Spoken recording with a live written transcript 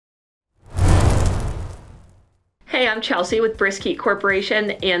I'm Chelsea with BriskHeat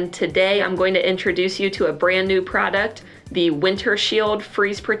Corporation, and today I'm going to introduce you to a brand new product, the WinterShield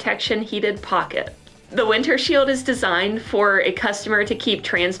Freeze Protection Heated Pocket. The WinterShield is designed for a customer to keep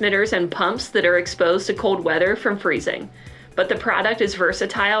transmitters and pumps that are exposed to cold weather from freezing. But the product is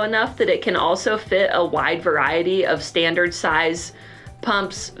versatile enough that it can also fit a wide variety of standard size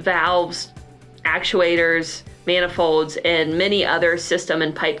pumps, valves, actuators, manifolds, and many other system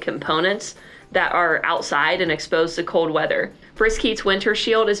and pipe components that are outside and exposed to cold weather. BriskHeat's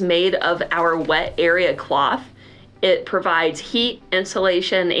WinterShield is made of our wet area cloth. It provides heat,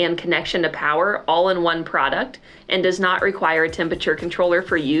 insulation, and connection to power all in one product and does not require a temperature controller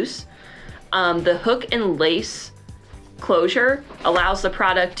for use. The hook and lace closure allows the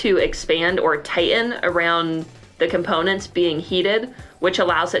product to expand or tighten around the components being heated, which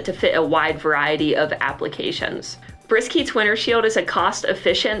allows it to fit a wide variety of applications. BriskHeat's WinterShield is a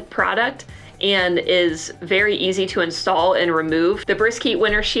cost-efficient product and is very easy to install and remove. The BriskHeat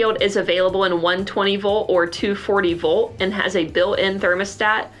WinterShield is available in 120 volt or 240 volt and has a built-in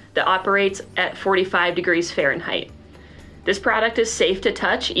thermostat that operates at 45 degrees Fahrenheit. This product is safe to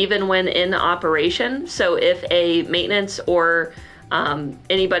touch even when in operation, so if a maintenance or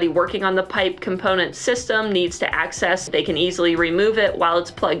anybody working on the pipe component system needs to access, they can easily remove it while it's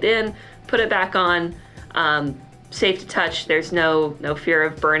plugged in, put it back on. Safe to touch, there's no fear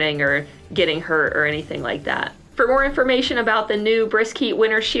of burning or getting hurt or anything like that. For more information about the new BriskHeat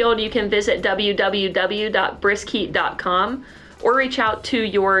WinterShield, you can visit www.briskheat.com or reach out to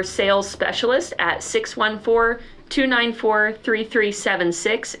your sales specialist at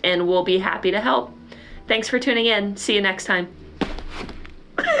 614-294-3376 and we'll be happy to help. Thanks for tuning in. See you next time.